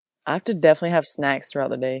I have to definitely have snacks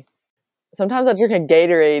throughout the day. Sometimes I drink a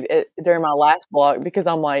Gatorade during my last block because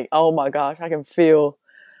I'm like, oh my gosh, I can feel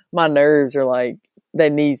my nerves are like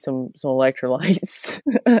they need some electrolytes.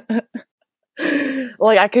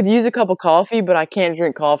 Like I could use a cup of coffee, but I can't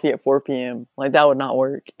drink coffee at 4 p.m. Like that would not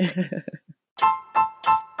work.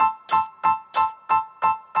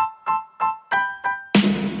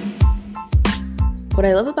 What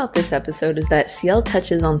I love about this episode is that CL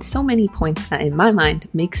touches on so many points that in my mind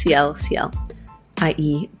make CL CL,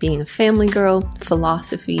 i.e. being a family girl,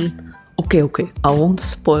 philosophy. Okay, I won't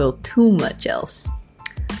spoil too much else.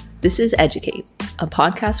 This is Educate, a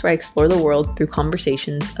podcast where I explore the world through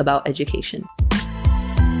conversations about education.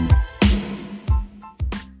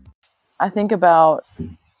 I think about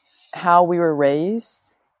how we were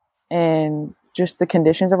raised and just the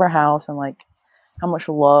conditions of our house and like how much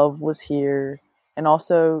love was here. And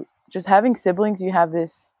also just having siblings, you have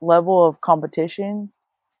this level of competition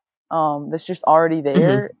that's just already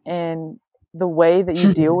there. Mm-hmm. And the way that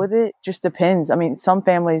you deal with it just depends. I mean, some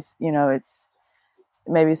families, you know,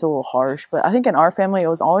 maybe it's a little harsh, but I think in our family, it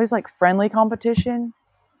was always like friendly competition,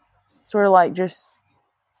 sort of like just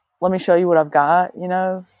let me show you what I've got, you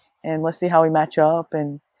know, and let's see how we match up.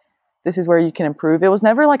 And this is where you can improve. It was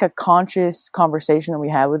never like a conscious conversation that we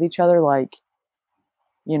had with each other. Like,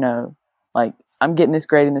 you know, like I'm getting this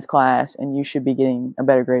grade in this class and you should be getting a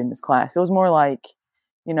better grade in this class. It was more like,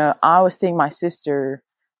 you know, I was seeing my sister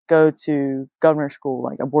go to governor's school,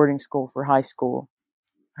 like a boarding school for high school,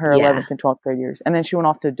 her 11th and 12th grade years. And then she went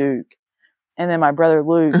off to Duke. And then my brother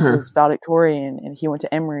Luke was valedictorian and he went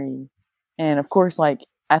to Emory. And of course, like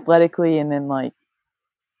athletically and then like,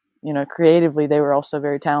 you know, creatively, they were also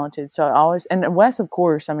very talented. So I always, and Wes, of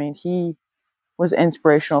course, I mean, he was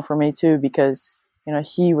inspirational for me too, because, you know,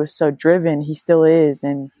 he was so driven. He still is.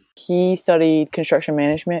 And he studied construction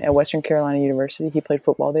management at Western Carolina University. He played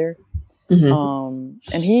football there.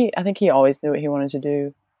 Mm-hmm. And I think he always knew what he wanted to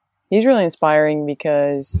do. He's really inspiring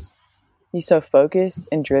because he's so focused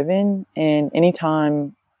and driven. And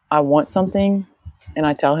anytime I want something and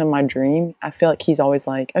I tell him my dream, I feel like he's always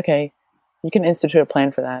like, okay, you can institute a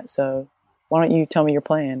plan for that. So why don't you tell me your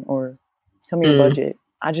plan or tell me your budget?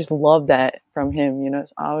 I just love that from him, you know,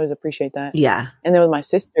 so I always appreciate that. Yeah. And then with my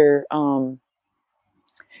sister,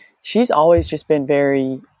 she's always just been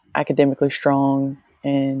very academically strong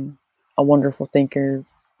and a wonderful thinker,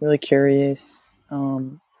 really curious,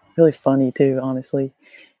 really funny too, honestly.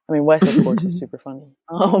 I mean, Wes, of course, is super funny.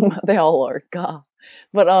 They all are, God.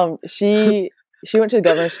 But she went to the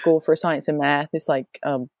governor's school for science and math. It's like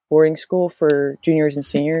boarding school for juniors and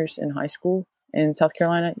seniors in high school in South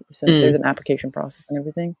Carolina. So there's an application process and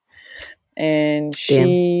everything. And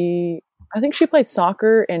I think she played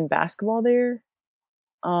soccer and basketball there,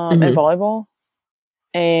 and volleyball.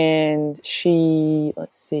 And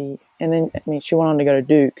and then, I mean, she went on to go to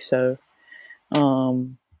Duke. So,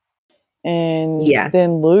 then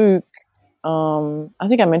Luke, I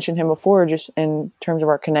think I mentioned him before, just in terms of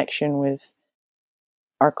our connection with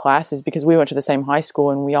our classes, because we went to the same high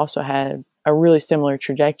school and we also had a really similar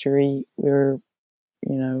trajectory. We were,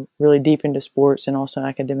 you know, really deep into sports and also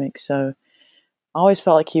academics. So I always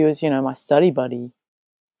felt like he was, you know, my study buddy.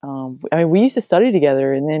 I mean, we used to study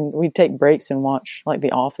together and then we'd take breaks and watch like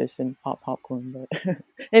The Office and pop popcorn. But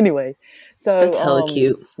anyway, so that's hella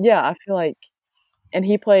cute. Yeah, I feel like, and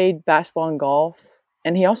he played basketball and golf,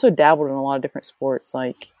 and he also dabbled in a lot of different sports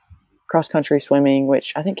like cross country swimming,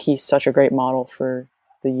 which I think he's such a great model for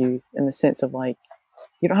the youth in the sense of like,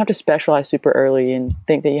 you don't have to specialize super early and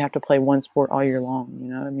think that you have to play one sport all year long.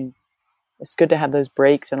 You know, I mean, it's good to have those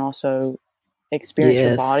breaks and also experience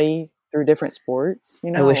your body through different sports.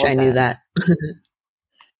 You know, I wish I knew that.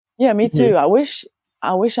 Yeah, me too. I wish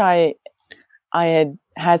I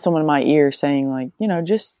had someone in my ear saying like, you know,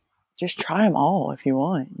 just try them all if you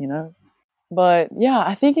want, you know. But yeah,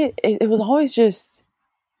 I think it was always just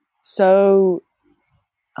so,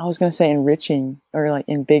 I was going to say enriching or like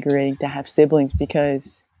invigorating to have siblings,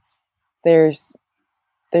 because there's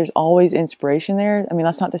always inspiration there. I mean,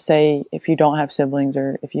 that's not to say if you don't have siblings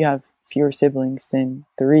or if you have fewer siblings than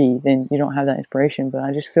 3, then you don't have that inspiration. But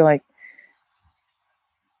I just feel like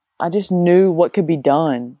I just knew what could be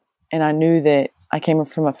done. And I knew that I came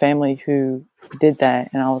from a family who did that.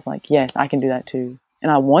 And I was like, yes, I can do that too.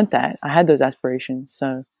 And I want that. I had those aspirations.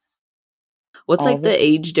 So what's like the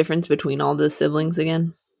age difference between all the siblings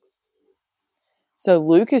again? So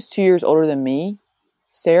Luke is 2 years older than me.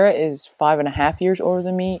 Sarah is 5.5 years older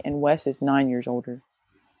than me, and Wes is 9 years older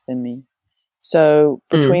than me. So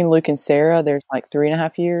between Luke and Sarah, there's like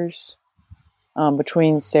 3.5 years.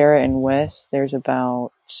 Between Sarah and Wes, there's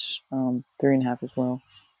about 3.5 as well.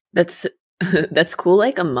 That's That's cool.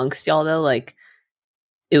 Like amongst y'all though, like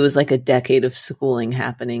it was like a decade of schooling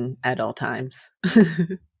happening at all times.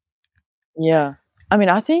 Yeah. I mean,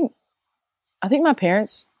 I think my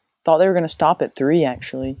parents thought they were going to stop at 3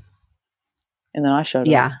 actually, and then I showed up.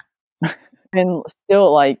 Yeah. And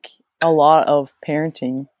still like a lot of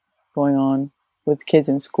parenting going on with kids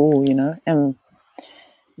in school, you know. And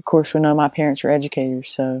of course, we know my parents are educators,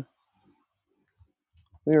 so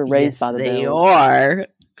we were raised Yes, by the they bells. are.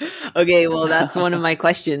 Okay, well, that's one of my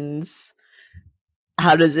questions.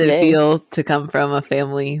 How does it Yay. feel to come from a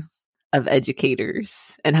family of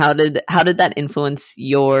educators? And how did that influence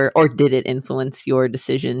your, or did it influence your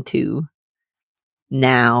decision to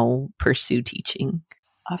now pursue teaching?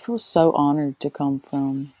 I feel so honored to come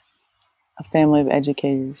from a family of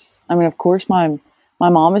educators. I mean, of course, my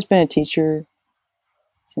mom has been a teacher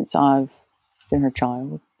since I've been her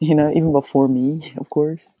child, you know, even before me, of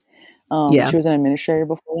course. Yeah. She was an administrator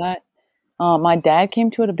before that. My dad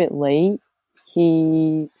came to it a bit late.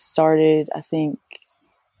 He started, I think,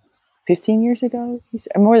 15 years ago. He's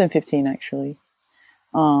more than 15, actually.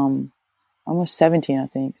 Almost 17, I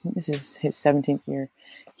think. This is his 17th year.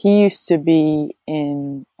 He used to be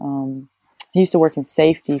in, he used to work in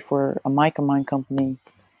safety for a mica mine company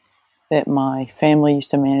that my family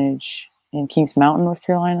used to manage in Kings Mountain, North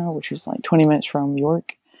Carolina, which was like 20 minutes from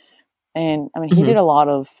York. And I mean, he did a lot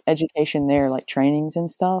of education there, like trainings and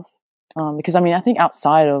stuff. Because I mean, I think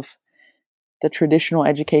outside of the traditional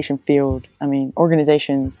education field, I mean,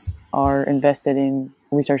 organizations are invested in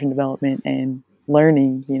research and development and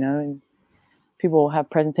learning, you know, and people have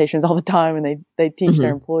presentations all the time and they teach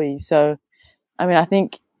their employees. So, I mean, I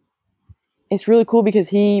think it's really cool because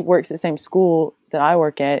he works at the same school that I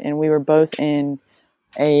work at, and we were both in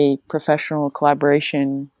a professional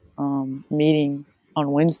collaboration meeting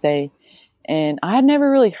on Wednesday. And I had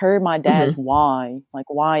never really heard my dad's why, like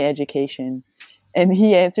why education. And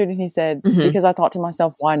he answered and he said, because I thought to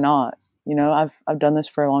myself, why not? You know, I've done this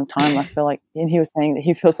for a long time. I feel like, and he was saying that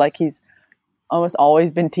he feels like he's almost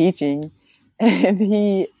always been teaching, and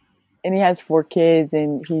he has 4 kids,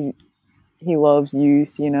 and he loves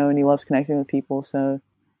youth, you know, and he loves connecting with people. So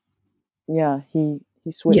yeah, he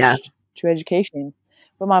switched to education.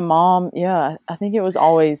 But my mom, yeah, I think it was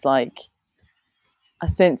always like a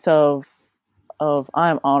sense of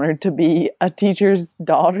I'm honored to be a teacher's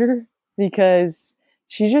daughter, because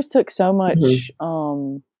she just took so much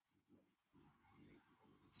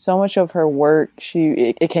so much of her work.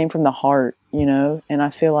 It came from the heart, you know, and I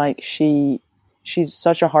feel like she's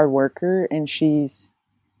such a hard worker, and she's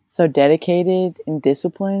so dedicated and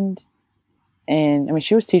disciplined. And I mean,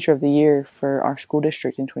 she was teacher of the year for our school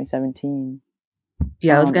district in 2017.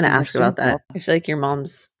 Yeah, I was going to and her ask about students that. I feel like your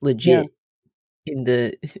mom's legit in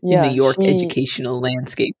the Yeah, York educational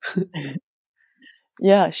landscape.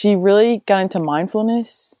 Yeah, she really got into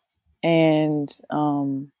mindfulness and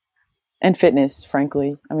fitness,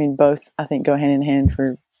 frankly. I mean, both I think go hand in hand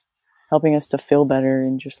for helping us to feel better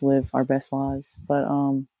and just live our best lives. But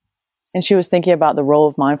and she was thinking about the role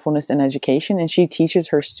of mindfulness in education, and she teaches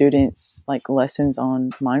her students like lessons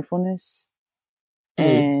on mindfulness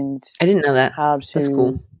and I didn't know that. how to That's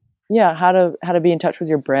cool. Yeah, how to be in touch with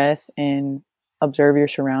your breath and observe your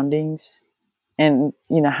surroundings, and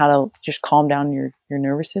you know how to just calm down your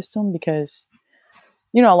nervous system, because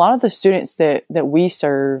you know a lot of the students that we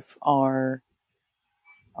serve are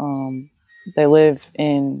they live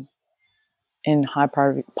in high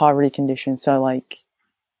poverty conditions. So like,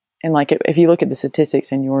 and like if you look at the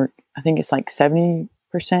statistics in York, I think it's like 70%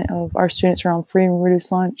 of our students are on free and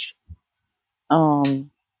reduced lunch.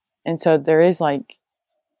 And so there is like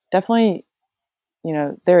definitely, you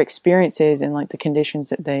know, their experiences and like the conditions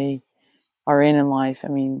that they are in life. I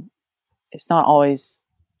mean, it's not always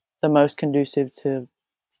the most conducive to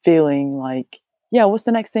feeling like, yeah, what's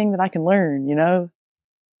the next thing that I can learn, you know?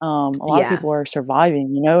 A lot of people are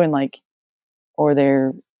surviving, you know, and like, or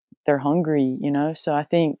they're hungry, you know? So I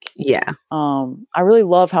think, I really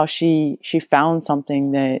love how she found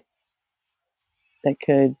something that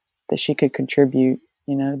she could contribute,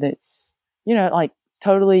 you know, that's, you know, like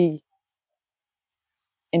totally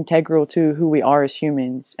integral to who we are as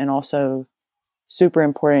humans, and also super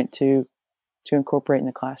important to incorporate in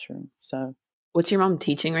the classroom. So what's your mom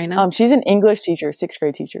teaching right now? She's an English teacher, 6th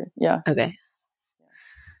grade teacher. Yeah. Okay.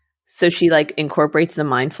 So she like incorporates the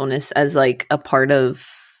mindfulness as like a part of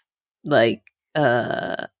like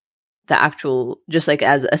the actual, just like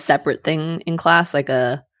as a separate thing in class, like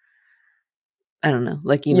a, I don't know,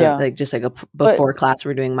 like, you know, like just like a before class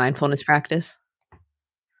we're doing mindfulness practice.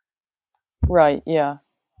 Right. Yeah.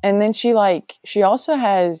 And then she also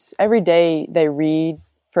has every day they read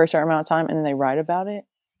for a certain amount of time, and then they write about it.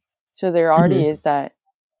 So there already is that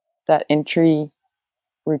entry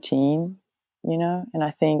routine, and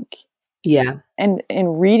I think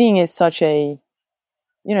and reading is such a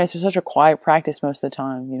it's such a quiet practice most of the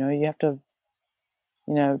time. You have to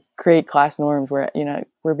create class norms where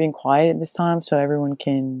we're being quiet at this time so everyone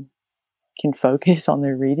can focus on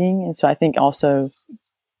their reading. And so I think also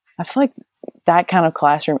I feel like that kind of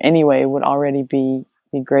classroom anyway would already be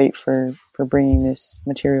great for bringing this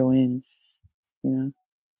material in.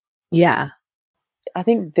 Yeah. I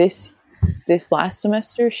think this last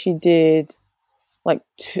semester she did like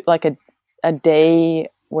a day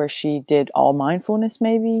where she did all mindfulness,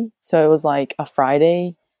 maybe. So it was like a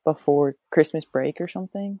Friday before Christmas break or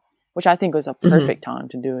something, which I think was a perfect time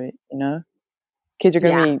to do it. Kids are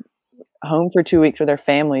going to be home for 2 weeks with their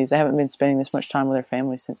families. They haven't been spending this much time with their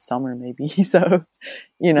families since summer, maybe. So,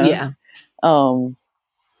 Yeah.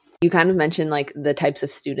 You kind of mentioned like the types of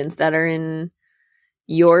students that are in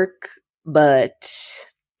York, but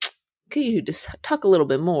could you just talk a little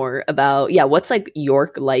bit more about what's like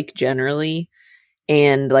York like generally,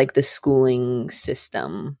 and like the schooling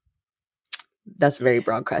system? That's a very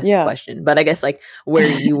broad question, but I guess like where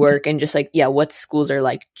you work and just like what schools are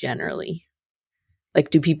like generally. Like,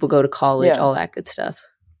 do people go to college, all that good stuff?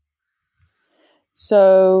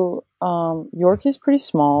 So York is pretty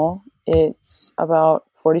small. It's about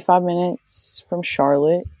 45 minutes from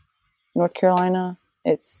Charlotte, North Carolina.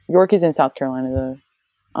 York is in South Carolina though.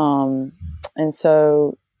 And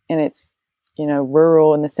it's,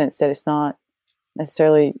 rural in the sense that it's not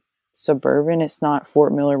necessarily suburban. It's not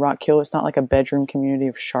Fort Miller, Rock Hill. It's not like a bedroom community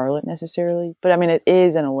of Charlotte necessarily, but I mean, it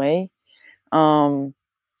is in a way.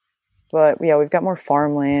 But yeah, we've got more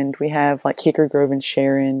farmland. We have like Hickory Grove and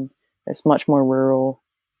Sharon. It's much more rural.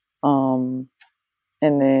 And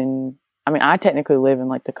then, I mean, I technically live in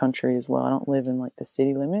like the country as well. I don't live in like the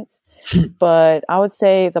city limits, but I would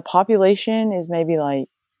say the population is maybe like,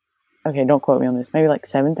 okay, don't quote me on this. Maybe like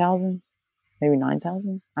 7,000, maybe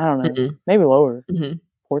 9,000. I don't know. Maybe lower.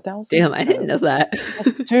 4,000. Damn, I didn't know that.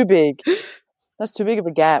 That's too big. That's too big of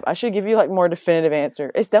a gap. I should give you like more definitive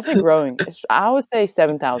answer. It's definitely growing. I would say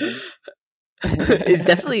 7,000. It's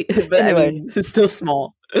definitely, but anyway. I mean, it's still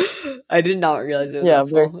small. I did not realize it was that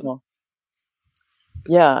small. Very small.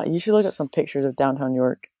 Yeah, you should look up some pictures of downtown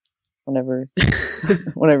York whenever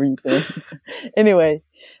you can. Anyway,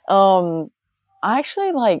 I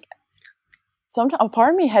actually like sometimes a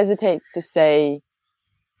part of me hesitates to say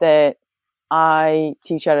that I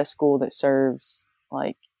teach at a school that serves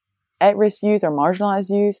like at-risk youth or marginalized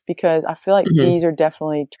youth, because I feel like these are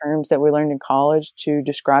definitely terms that we learned in college to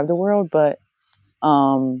describe the world. But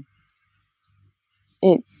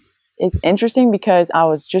it's interesting because I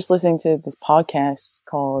was just listening to this podcast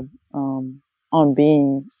called On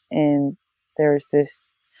Being, and there's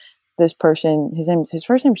this person, his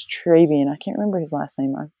first name's Travian. I can't remember his last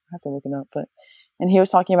name. I have to look it up, and he was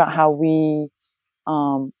talking about how we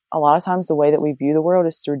a lot of times the way that we view the world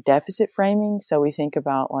is through deficit framing. So we think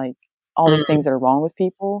about like all these things that are wrong with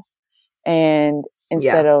people, and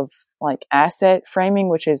instead of like asset framing,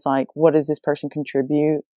 which is like, what does this person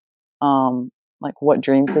contribute? Like what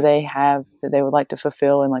dreams do they have that they would like to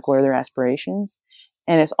fulfill, and like what are their aspirations?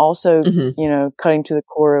 And it's also, cutting to the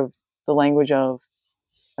core of the language of,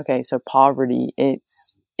 okay, so poverty,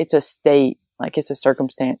 it's a state, like it's a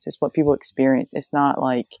circumstance. It's what people experience. It's not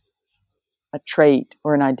like a trait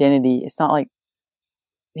or an identity. It's not like,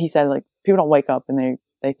 he said, like people don't wake up and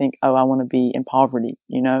they think, oh, I want to be in poverty,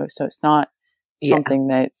 So it's not something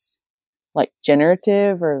that's like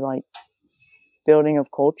generative or like building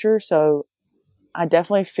of culture. So I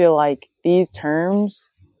definitely feel like these terms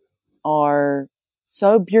are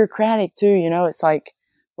so bureaucratic too. It's like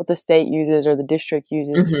what the state uses or the district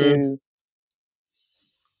uses to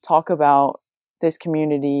talk about this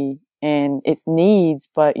community and its needs.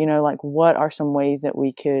 But, like what are some ways that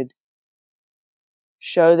we could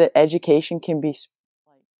show that education can be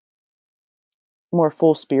like more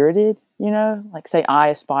full spirited, like say, I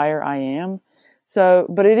aspire, I am. So,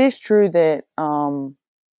 but it is true that,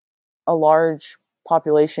 a large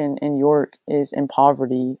population in York is in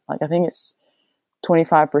poverty. Like I think it's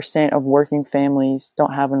 25% of working families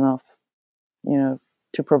don't have enough,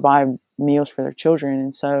 to provide meals for their children.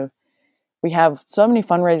 And so we have so many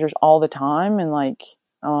fundraisers all the time. And like,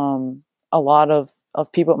 a lot of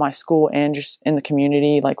people at my school and just in the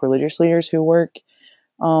community, like religious leaders who work,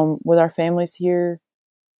 with our families here.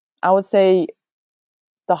 I would say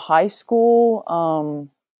the high school,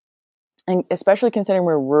 and especially considering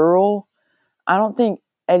we're rural, I don't think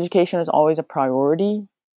education is always a priority,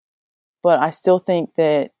 but I still think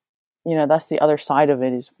that, that's the other side of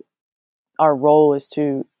it, is our role is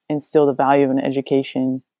to instill the value of an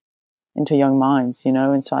education into young minds, you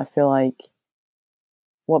know? And so I feel like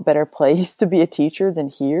what better place to be a teacher than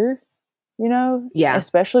here, you know? Yeah.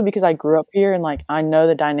 Especially because I grew up here and like I know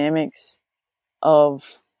the dynamics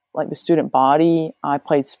of like the student body. I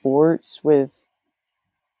played sports with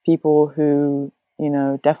people who, you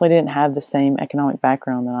know, definitely didn't have the same economic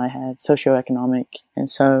background that I had, socioeconomic. And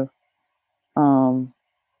so,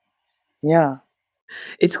 yeah.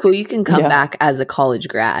 It's cool you can come Yeah. back as a college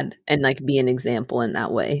grad and like be an example in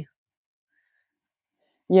that way.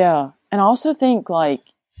 Yeah. And I also think like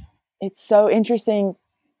it's so interesting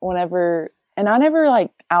whenever, and I never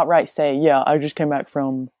like outright say, yeah, I just came back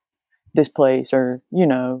from this place, or, you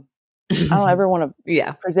know, I don't ever want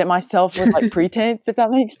to present myself with like pretense, if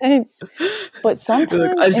that makes sense. But sometimes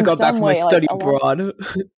like, I just in got back some from my way, study like, abroad.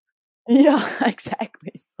 yeah,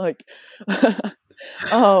 exactly. Like,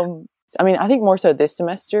 I mean, I think more so this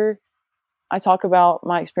semester, I talk about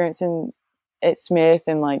my experience at Smith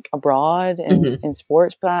and like abroad and in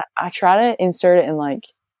sports, but I try to insert it in like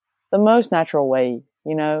the most natural way,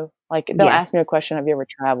 you know, like they'll ask me a question, have you ever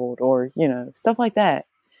traveled, or, you know, stuff like that.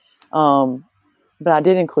 But I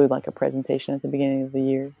did include like a presentation at the beginning of the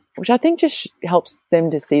year, which I think just helps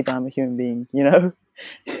them to see that I'm a human being, you know,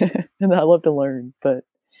 and that I love to learn. But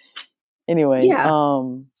anyway,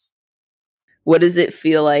 what does it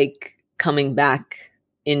feel like coming back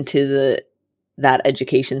into that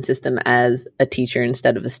education system as a teacher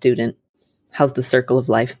instead of a student? How's the circle of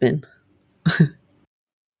life been?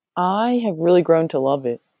 I have really grown to love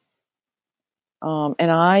it.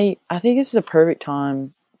 And I think this is a perfect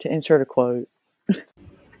time to insert a quote.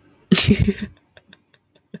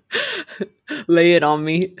 Lay it on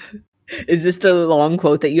me. Is this the long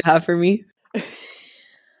quote that you have for me?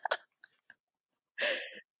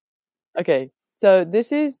 Okay, so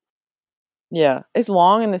this is, yeah, it's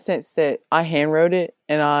long in the sense that I hand wrote it,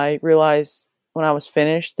 and I realized when I was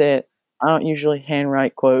finished that I don't usually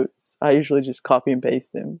handwrite quotes. I usually just copy and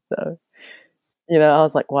paste them. So, you know, I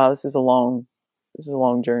was like, wow, this is a long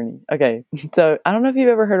journey. Okay, so I don't know if you've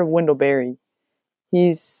ever heard of Wendell Berry.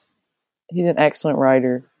 He's an excellent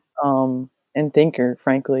writer, and thinker,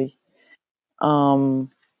 frankly. But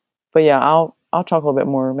yeah, I'll talk a little bit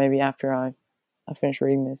more maybe after I finish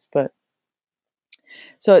reading this. But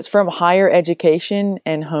so it's from Higher Education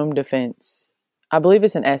and Home Defense. I believe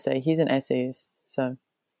it's an essay. He's an essayist. So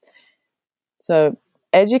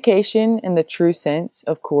education in the true sense,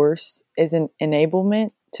 of course, is an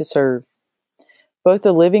enablement to serve both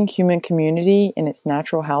the living human community in its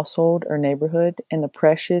natural household or neighborhood and the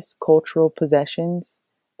precious cultural possessions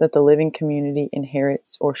that the living community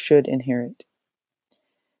inherits or should inherit.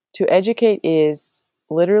 To educate is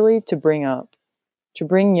literally to bring up, to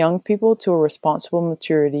bring young people to a responsible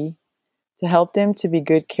maturity, to help them to be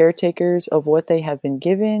good caretakers of what they have been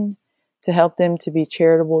given, to help them to be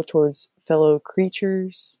charitable towards fellow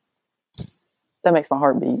creatures. That makes my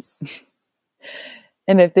heart beat.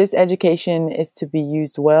 And if this education is to be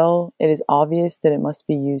used well, it is obvious that it must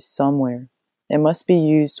be used somewhere. It must be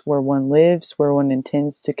used where one lives, where one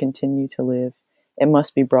intends to continue to live. It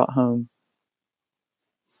must be brought home.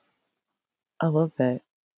 I love that.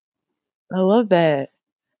 I love that.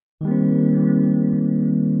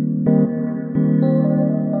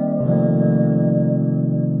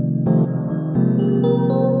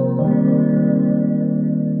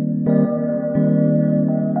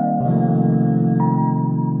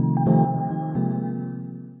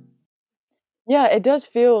 Yeah, it does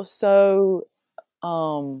feel so,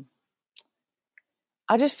 I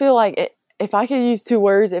just feel like if I could use two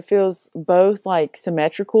words, it feels both like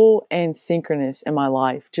symmetrical and synchronous in my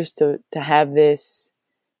life. Just to have this,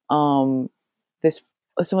 this,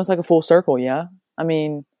 it's almost like a full circle. Yeah, I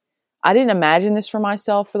mean, I didn't imagine this for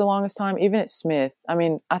myself for the longest time, even at Smith. I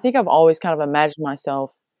mean, I think I've always kind of imagined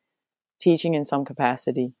myself teaching in some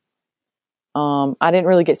capacity. I didn't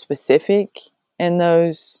really get specific in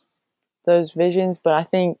those visions, but I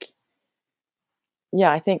think, yeah,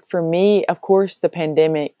 I think for me, of course, the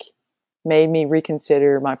pandemic made me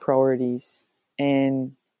reconsider my priorities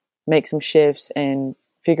and make some shifts and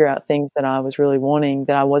figure out things that I was really wanting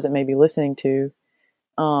that I wasn't maybe listening to.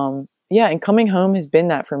 Yeah, and coming home has been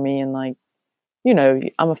that for me. And like, you know,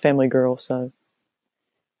 I'm a family girl, so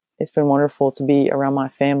it's been wonderful to be around my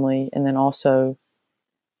family and then also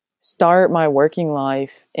start my working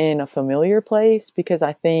life in a familiar place, because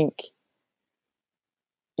I think,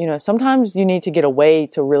 you know, sometimes you need to get away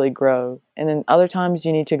to really grow, and then other times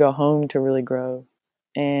you need to go home to really grow.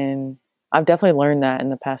 And I've definitely learned that in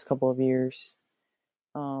the past couple of years.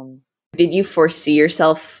 Did you foresee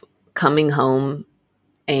yourself coming home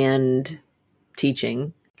and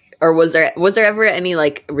teaching, or was there ever any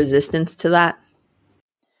like resistance to that?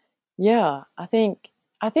 Yeah, I think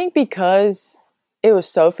because it was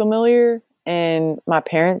so familiar and my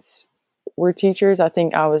parents were teachers, I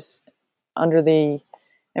think I was under the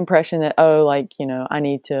impression that, oh, like, I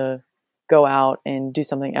need to go out and do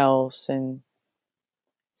something else and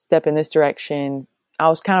step in this direction. I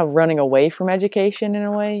was kind of running away from education in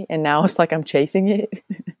a way, and now it's like I'm chasing it.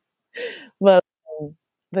 but um,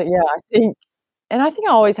 but yeah, I think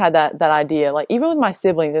I always had that idea, like even with my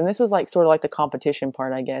siblings, and this was like sort of like the competition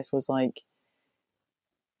part, I guess, was like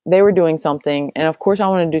they were doing something, and of course I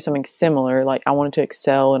wanted to do something similar, like I wanted to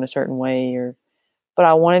excel in a certain way, or but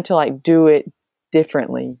I wanted to like do it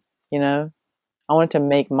differently, you know. I wanted to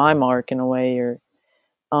make my mark in a way, or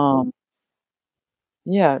um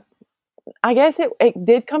yeah, I guess it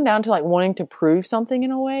did come down to like wanting to prove something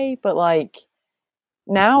in a way, but like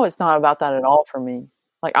now it's not about that at all for me.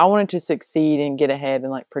 Like I wanted to succeed and get ahead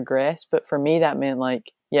and like progress, but for me that meant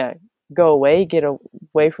like, yeah, go away, get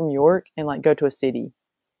away from York and like go to a city.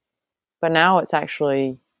 But now it's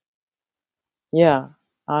actually, yeah,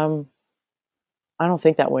 I'm I don't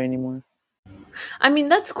think that way anymore. I mean,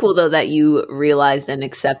 that's cool though that you realized and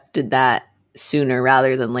accepted that sooner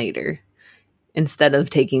rather than later, instead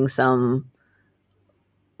of taking some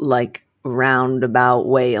like roundabout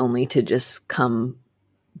way only to just come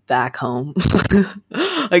back home.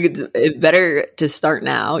 Like it's better to start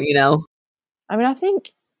now, you know? I mean, I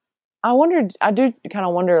do kind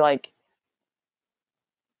of wonder like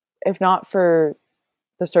if not for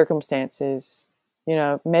the circumstances,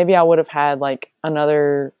 maybe I would have had like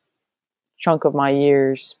another chunk of my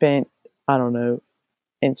years spent, I don't know,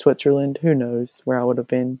 in Switzerland. Who knows where I would have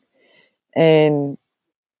been. And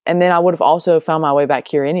then I would have also found my way back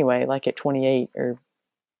here anyway, like at 28 or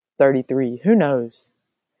 33. Who knows?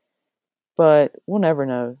 But we'll never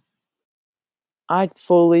know. I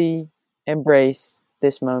fully embrace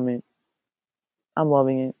this moment. I'm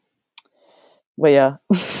loving it. But yeah.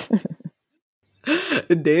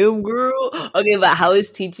 Damn girl. Okay, but how is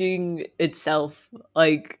teaching itself?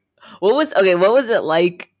 Like what was it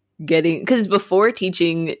like getting, cuz before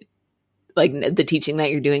teaching, like the teaching that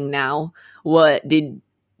you're doing now, what did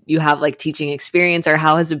you have like teaching experience, or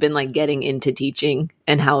how has it been like getting into teaching,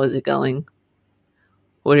 and how is it going?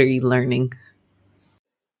 What are you learning?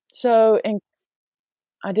 So, and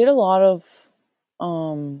I did a lot of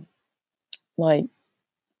um like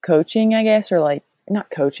coaching, I guess, or like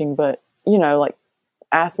not coaching, but like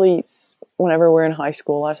athletes whenever we're in high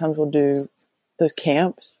school, a lot of times we'll do those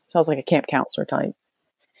camps. So I was like a camp counselor type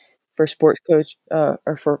for sports coach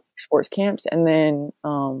or for sports camps. And then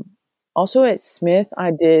also at Smith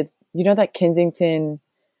I did, that Kensington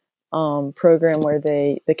program where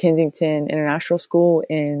the Kensington International School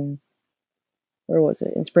in, where was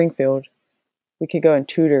it? In Springfield. We could go and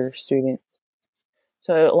tutor students.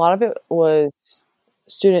 So a lot of it was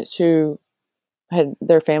students who had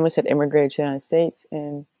their families had immigrated to the United States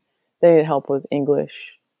and they needed help with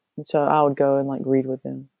English. And so I would go and like read with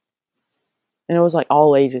them. And it was like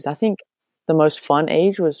all ages. I think the most fun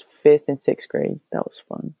age was fifth and sixth grade. That was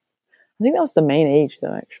fun. I think that was the main age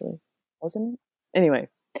though, actually. Wasn't it? Anyway.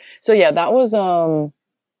 So yeah, that was the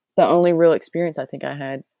only real experience I think I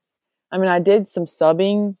had. I mean, I did some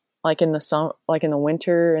subbing like in the like in the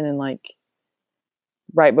winter, and then like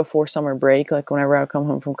right before summer break, like whenever I would come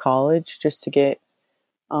home from college, just to get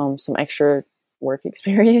some extra work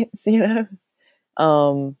experience,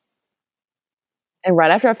 Um, and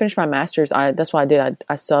right after I finished my master's, that's what I did.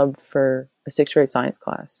 I subbed for a sixth grade science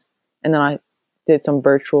class, and then I did some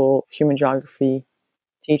virtual human geography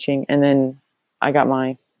teaching, and then I got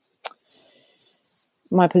my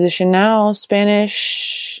position now,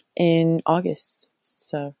 Spanish, in August.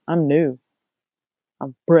 So I'm new.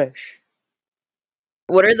 I'm fresh.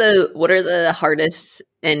 What are the hardest,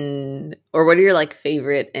 and or what are your like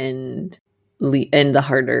favorite and the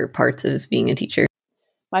harder parts of being a teacher?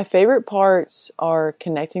 My favorite parts are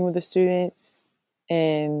connecting with the students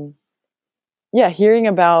and, yeah, hearing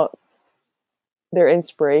about their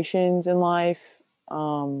inspirations in life,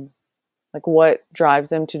 um, like what drives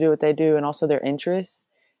them to do what they do, and also their interests.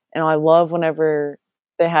 And I love whenever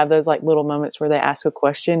they have those like little moments where they ask a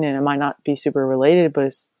question and it might not be super related, but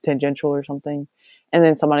it's tangential or something. And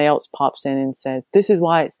then somebody else pops in and says, "This is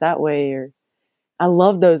why it's that way." Or I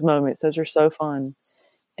love those moments. Those are so fun.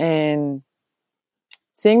 And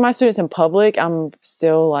seeing my students in public, I'm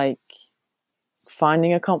still like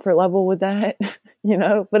finding a comfort level with that,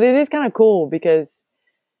 but it is kind of cool because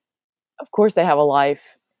of course they have a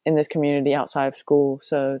life in this community outside of school.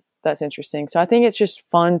 So that's interesting. So I think it's just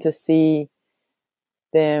fun to see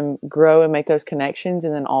them grow and make those connections,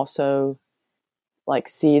 and then also like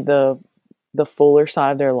see the the fuller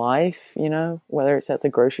side of their life, you know, whether it's at the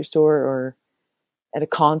grocery store or at a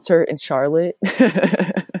concert in Charlotte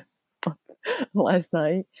last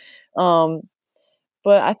night. Um,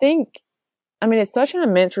 but I think, I mean, it's such an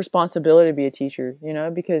immense responsibility to be a teacher, you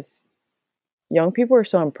know, because young people are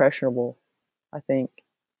so impressionable, I think,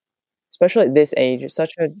 especially at this age. It's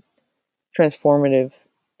such a transformative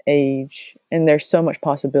age, and there's so much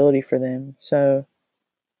possibility for them. So,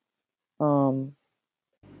 um,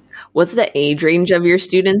 What's the age range of your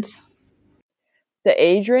students? the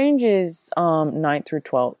age range is 9th through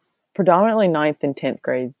 12th, predominantly ninth and 10th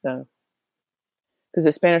grade, though, because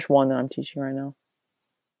it's Spanish 1 that I'm teaching right now.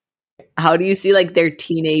 How do you see like their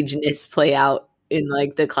teenageness play out in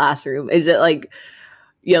like the classroom? Is it like,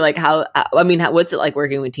 yeah, like how, I mean, what's it like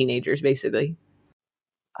working with teenagers basically?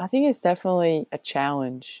 I think it's definitely a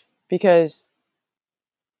challenge because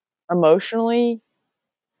emotionally,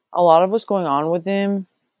 a lot of what's going on with them,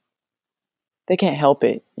 they can't help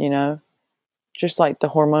it, you know? Just like the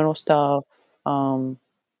hormonal stuff. Um,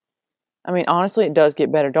 I mean, honestly, it does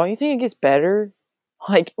get better. Don't you think it gets better?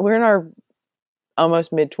 Like, we're in our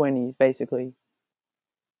almost mid 20s, basically.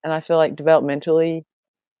 And I feel like developmentally,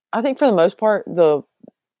 I think for the most part, the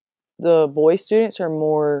boy students are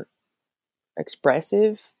more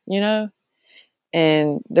expressive, you know?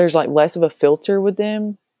 And there's like less of a filter with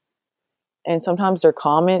them. And sometimes their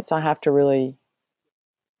comments, I have to really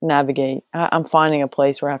navigate. I'm finding a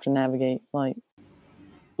place where I have to navigate. Like,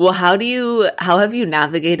 Well, how have you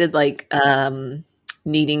navigated like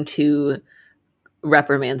needing to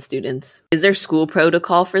reprimand students? Is there school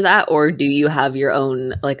protocol for that, or do you have your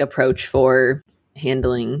own like approach for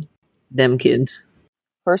handling them kids?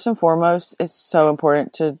 first and foremost, it's so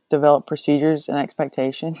important to develop procedures and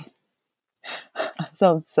expectations.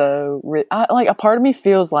 Sounds so like a part of me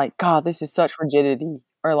feels like, God, this is such rigidity,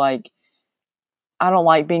 or like I don't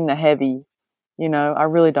like being the heavy, you know. I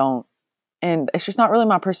really don't, and it's just not really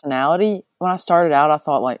my personality. When I started out, I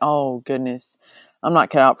thought like, oh goodness, I'm not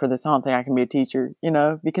cut out for this. I don't think I can be a teacher, you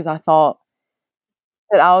know, because I thought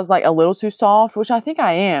that I was like a little too soft, which I think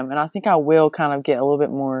I am, and I think I will kind of get a little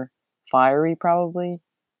bit more fiery, probably,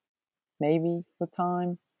 maybe with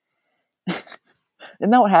time.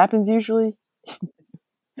 Isn't that what happens usually?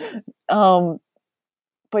 Um,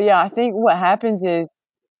 but yeah, I think what happens is,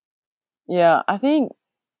 yeah, I think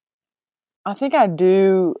I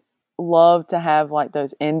do love to have like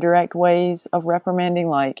those indirect ways of reprimanding.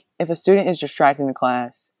 Like if a student is distracting the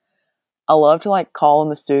class, I love to like call on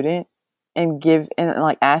the student and give and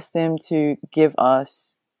like ask them to give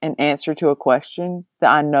us an answer to a question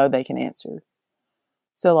that I know they can answer.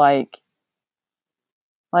 So like,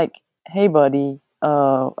 hey buddy,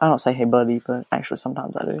 I don't say hey buddy, but actually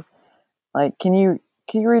sometimes I do. Like, can you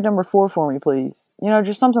read number 4 for me, please? You know,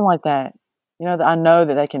 just something like that. You know, that I know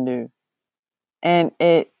that they can do. And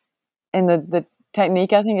the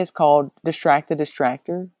technique I think is called distract the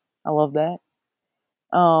distractor. I love that.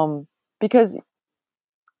 Because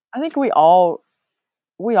I think we all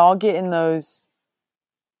get in those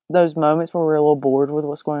moments where we're a little bored with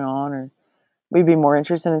what's going on, or we'd be more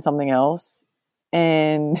interested in something else,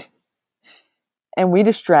 and we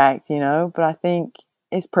distract, you know. But I think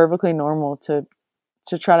it's perfectly normal to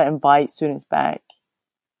try to invite students back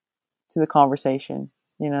to the conversation,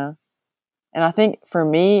 you know. And I think for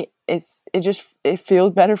me, it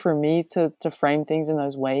feels better for me to frame things in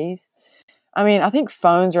those ways. I mean, I think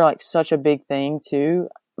phones are like such a big thing too.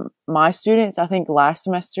 My students, I think last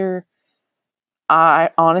semester, I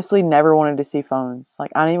honestly never wanted to see phones.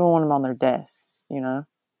 Like I didn't even want them on their desks, you know.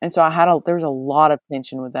 And so there was a lot of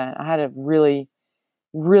tension with that. I had a really,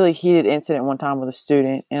 really heated incident one time with a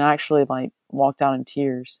student, and I actually like walked out in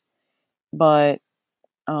tears. But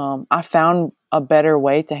I found a better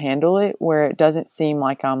way to handle it where it doesn't seem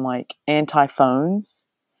like I'm like anti phones.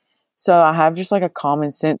 So I have just like a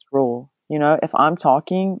common sense rule. You know, if I'm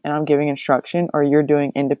talking and I'm giving instruction or you're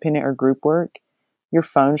doing independent or group work, your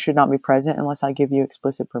phone should not be present unless I give you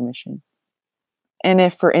explicit permission. And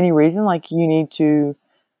if for any reason, like you need to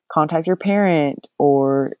contact your parent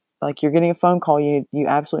or like you're getting a phone call, you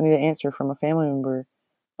absolutely need to answer from a family member,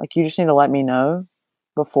 like you just need to let me know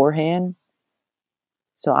beforehand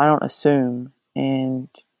so I don't assume. And,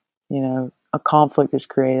 you know, a conflict is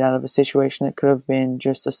created out of a situation that could have been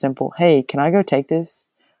just a simple, hey, can I go take this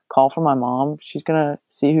call from my mom? She's going to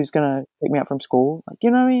see who's going to pick me up from school. Like,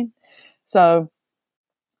 you know what I mean? So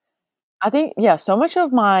I think, yeah, so much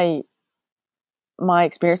of my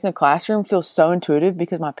experience in the classroom feels so intuitive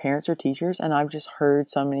because my parents are teachers and I've just heard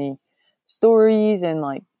so many stories, and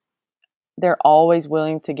like they're always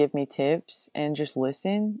willing to give me tips and just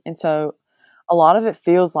listen. And so a lot of it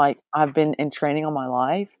feels like I've been in training all my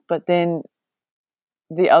life, but then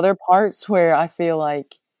the other parts where I feel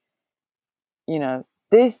like, you know,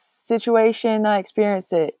 this situation I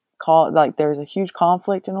experienced it like there's a huge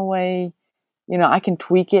conflict in a way, you know, I can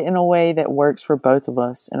tweak it in a way that works for both of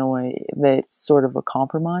us in a way that's sort of a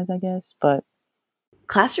compromise, I guess. But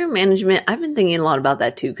classroom management, I've been thinking a lot about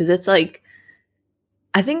that too, because it's like,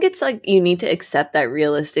 I think it's like you need to accept that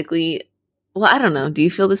realistically. Well, I don't know. Do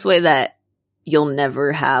you feel this way that you'll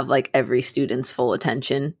never have like every student's full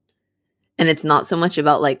attention? And it's not so much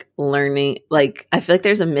about like learning. Like, I feel like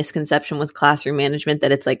there's a misconception with classroom management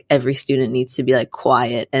that it's like every student needs to be like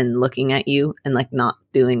quiet and looking at you and like not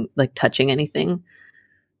doing like touching anything.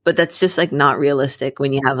 But that's just like not realistic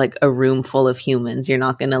when you have like a room full of humans. You're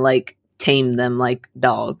not going to like tame them like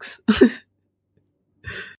dogs.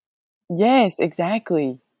 yes,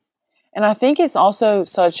 exactly. And I think it's also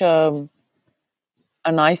such a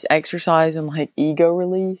nice exercise in like ego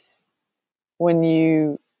release when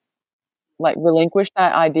you like relinquish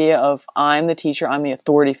that idea of I'm the teacher, I'm the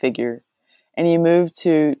authority figure, and you move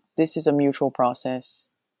to this is a mutual process.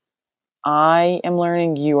 I am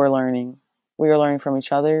learning, you are learning. We are learning from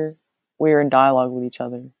each other. We are in dialogue with each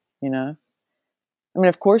other, you know? I mean,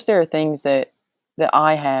 of course there are things that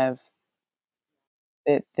I have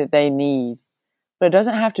that they need, but it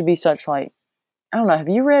doesn't have to be such like I don't know, have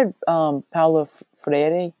you read Paulo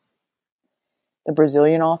Freire, the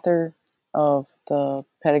Brazilian author of the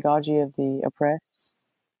Pedagogy of the Oppressed?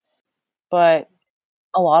 But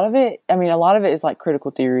a lot of it, I mean, a lot of it is like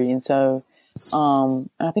critical theory. And so,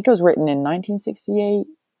 I think it was written in 1968.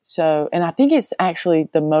 So, and I think it's actually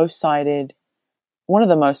one of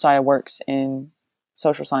the most cited works in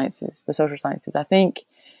social sciences, the social sciences. I think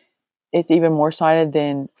it's even more cited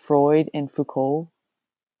than Freud and Foucault.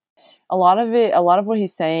 A lot of what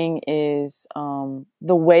he's saying is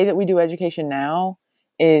the way that we do education now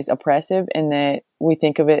is oppressive in that we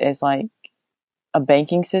think of it as like a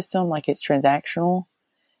banking system, like it's transactional,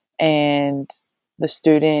 and the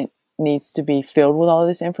student needs to be filled with all of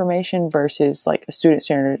this information versus like a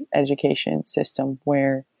student-centered education system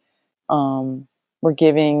where we're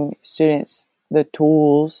giving students the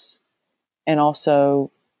tools and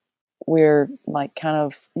also we're like kind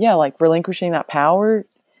of like relinquishing that power,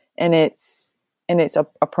 and it's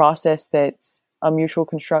a process that's a mutual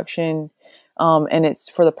construction, and it's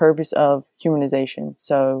for the purpose of humanization,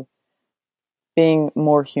 so being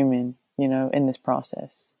more human, you know, in this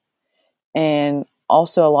process. And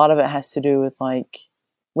also a lot of it has to do with like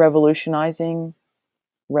revolutionizing,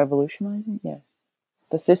 yes,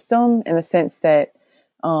 the system in the sense that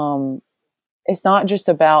it's not just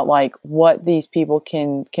about like what these people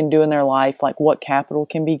can do in their life, like what capital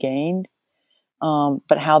can be gained,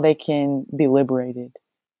 but how they can be liberated.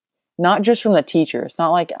 Not just from the teacher. It's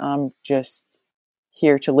not like I'm just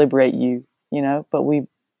here to liberate you, you know, but we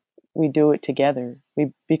do it together.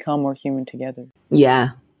 We become more human together.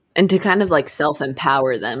 Yeah. And to kind of like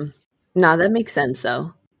self-empower them. No, that makes sense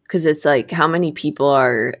though. Because it's like how many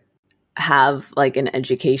people have like an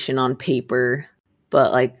education on paper,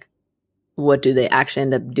 but like what do they actually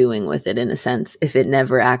end up doing with it in a sense if it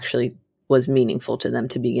never actually was meaningful to them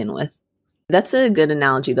to begin with? That's a good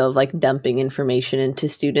analogy though of like dumping information into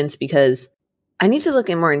students, because I need to look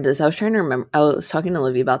in more into this. I was trying to remember, I was talking to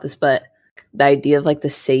Olivia about this, but the idea of like the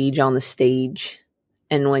sage on the stage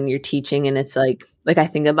and when you're teaching and it's like I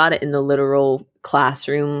think about it in the literal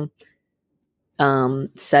classroom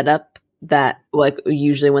setup, that like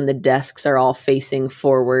usually when the desks are all facing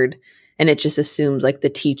forward and it just assumes like the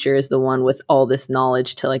teacher is the one with all this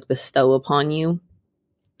knowledge to like bestow upon you.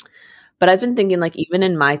 But I've been thinking like even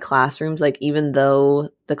in my classrooms, like even though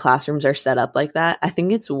the classrooms are set up like that, I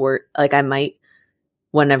think it's worth like I might,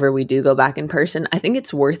 whenever we do go back in person, I think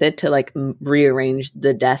it's worth it to like rearrange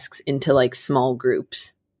the desks into like small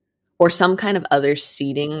groups or some kind of other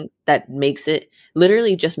seating that makes it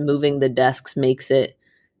literally just moving the desks makes it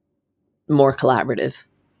more collaborative.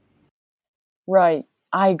 Right.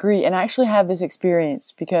 I agree. And I actually have this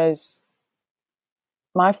experience because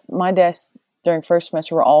my desks during first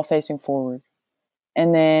semester were all facing forward.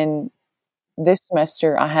 And then this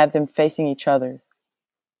semester I have them facing each other.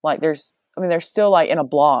 Like they're still like in a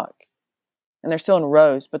block and they're still in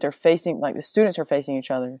rows, but they're facing like the students are facing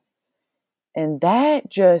each other. And that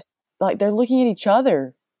just like they're looking at each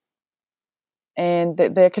other. And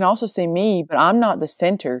they can also see me, but I'm not the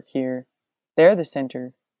center here. They're the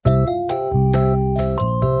center.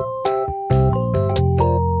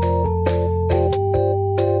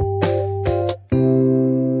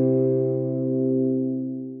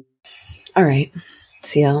 All right,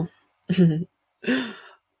 CL.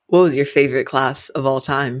 What was your favorite class of all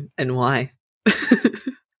time and why?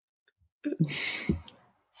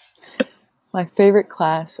 My favorite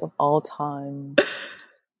class of all time.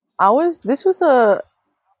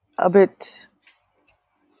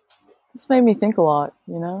 This made me think a lot,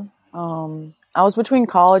 you know? I was between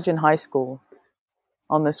college and high school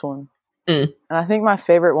on this one. And I think my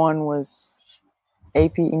favorite one was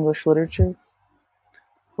AP English Literature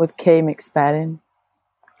with Kay McSpadden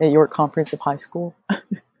at York Comprehensive High School.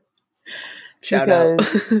 Shout out.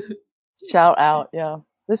 Shout out, yeah.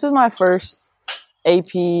 This was my first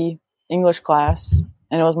AP English class,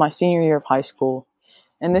 and it was my senior year of high school.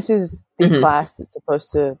 And this is the class that's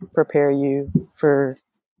supposed to prepare you for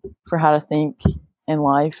how to think in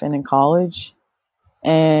life and in college.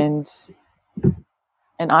 And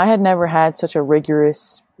I had never had such a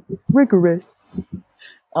rigorous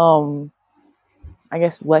I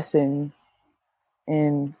guess lesson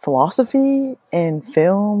in philosophy and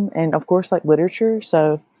film and of course like literature.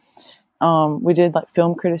 So we did like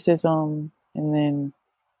film criticism, and then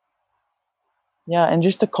and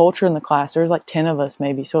just the culture in the class. There was like 10 of us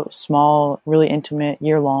maybe, so it was small, really intimate,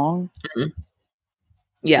 year long. And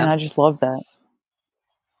I just loved that.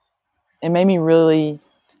 It made me really,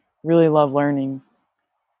 really love learning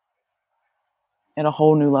at a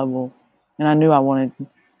whole new level. And I knew I wanted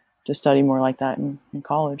to study more like that in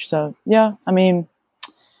college. So, yeah, I mean,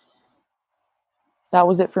 that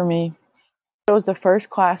was it for me. It was the first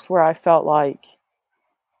class where I felt like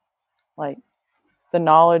the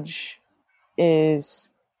knowledge is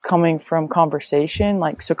coming from conversation,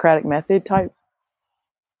 like Socratic method type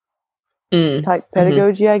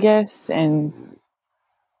pedagogy, I guess. And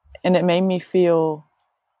it made me feel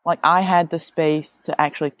like I had the space to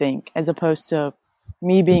actually think, as opposed to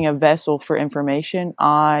me being a vessel for information.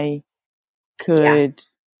 I could,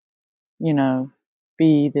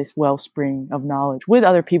 be this wellspring of knowledge with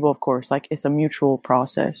other people, of course. Like, it's a mutual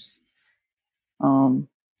process. Learning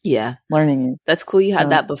it. That's cool. You had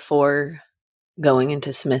that before going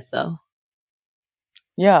into Smith, though.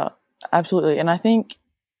 Yeah, absolutely. And I think,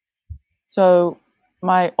 so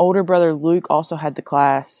my older brother Luke also had the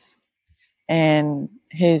class, and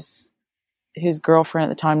his girlfriend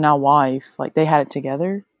at the time, now wife, like they had it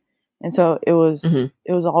together. And so it was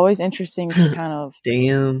always interesting to kind of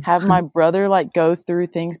have my brother like go through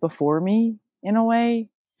things before me in a way.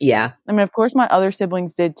 Yeah. I mean, of course my other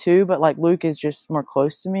siblings did too, but like Luke is just more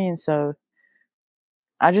close to me. And so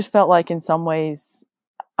I just felt like in some ways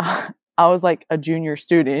I was like a junior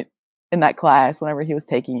student in that class whenever he was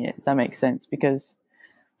taking it, if that makes sense, because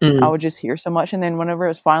I would just hear so much. And then whenever it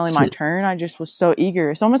was finally my turn, I just was so eager.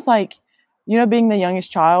 It's almost like, being the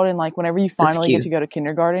youngest child, and like whenever you finally get to go to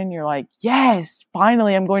kindergarten, you're like, yes,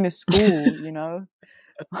 finally I'm going to school,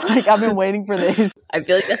 like I've been waiting for this. I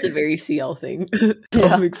feel like that's a very CL thing. So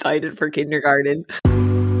I'm excited for kindergarten.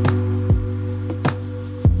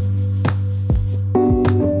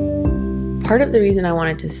 Part of the reason I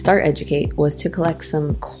wanted to start Educate was to collect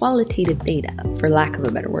some qualitative data, for lack of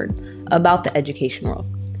a better word, about the education world.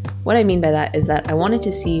 What I mean by that is that I wanted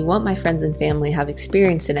to see what my friends and family have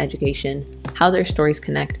experienced in education, how their stories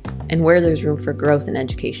connect, and where there's room for growth in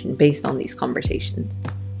education based on these conversations.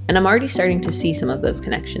 And I'm already starting to see some of those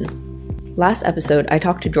connections. Last episode, I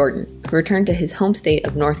talked to Jordan, who returned to his home state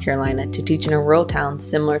of North Carolina to teach in a rural town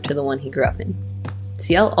similar to the one he grew up in.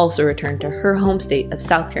 CL also returned to her home state of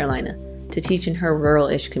South Carolina to teach in her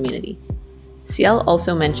rural-ish community. CL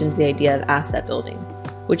also mentions the idea of asset building,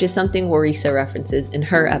 which is something Warisa references in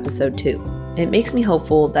her episode too. It makes me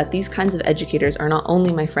hopeful that these kinds of educators are not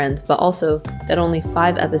only my friends, but also that only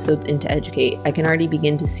 5 episodes into Educate, I can already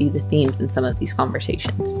begin to see the themes in some of these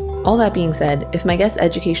conversations. All that being said, if my guest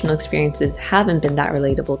educational experiences haven't been that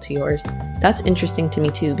relatable to yours, that's interesting to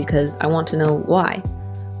me too, because I want to know why.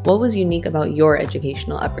 What was unique about your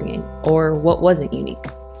educational upbringing, or what wasn't unique?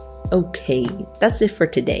 Okay, that's it for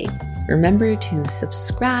today. Remember to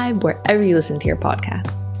subscribe wherever you listen to your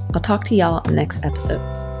podcasts. I'll talk to y'all next episode.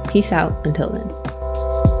 Peace out until then.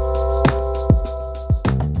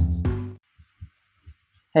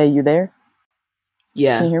 Hey, you there?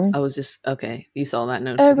 Yeah. Can you hear me? I was just, okay. You saw that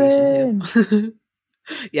notification too.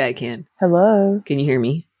 Yeah, I can. Hello. Can you hear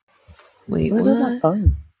me? Wait, Where's what? my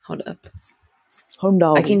phone? Hold up. Home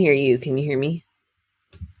dog. I can hear you. Can you hear me?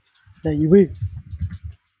 No, you will.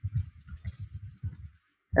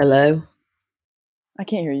 Hello? I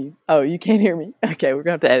can't hear you. Oh, you can't hear me? Okay, we're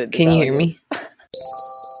going to have to edit this Can you out hear me?